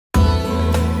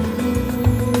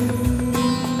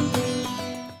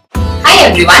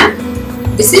everyone,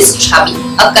 this is Chavi,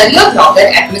 a career blogger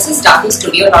at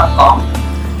mrsdakustudio.com.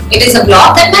 It is a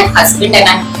blog that my husband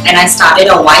and I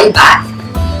started a while back.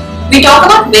 We talk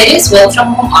about various work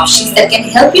from home options that can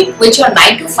help you quit your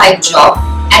 9 to 5 job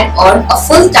and earn a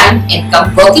full-time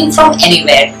income working from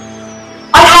anywhere,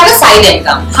 or have a side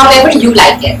income, however you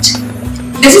like it.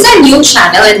 This is our new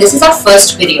channel and this is our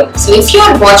first video. So if you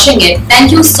are watching it,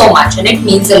 thank you so much and it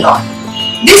means a lot.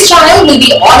 This channel will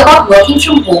be all about working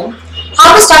from home,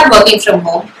 how to start working from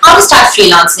home, how to start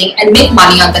freelancing and make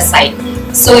money on the side.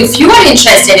 So if you are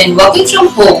interested in working from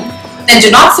home, then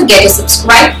do not forget to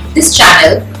subscribe this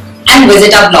channel and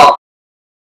visit our blog.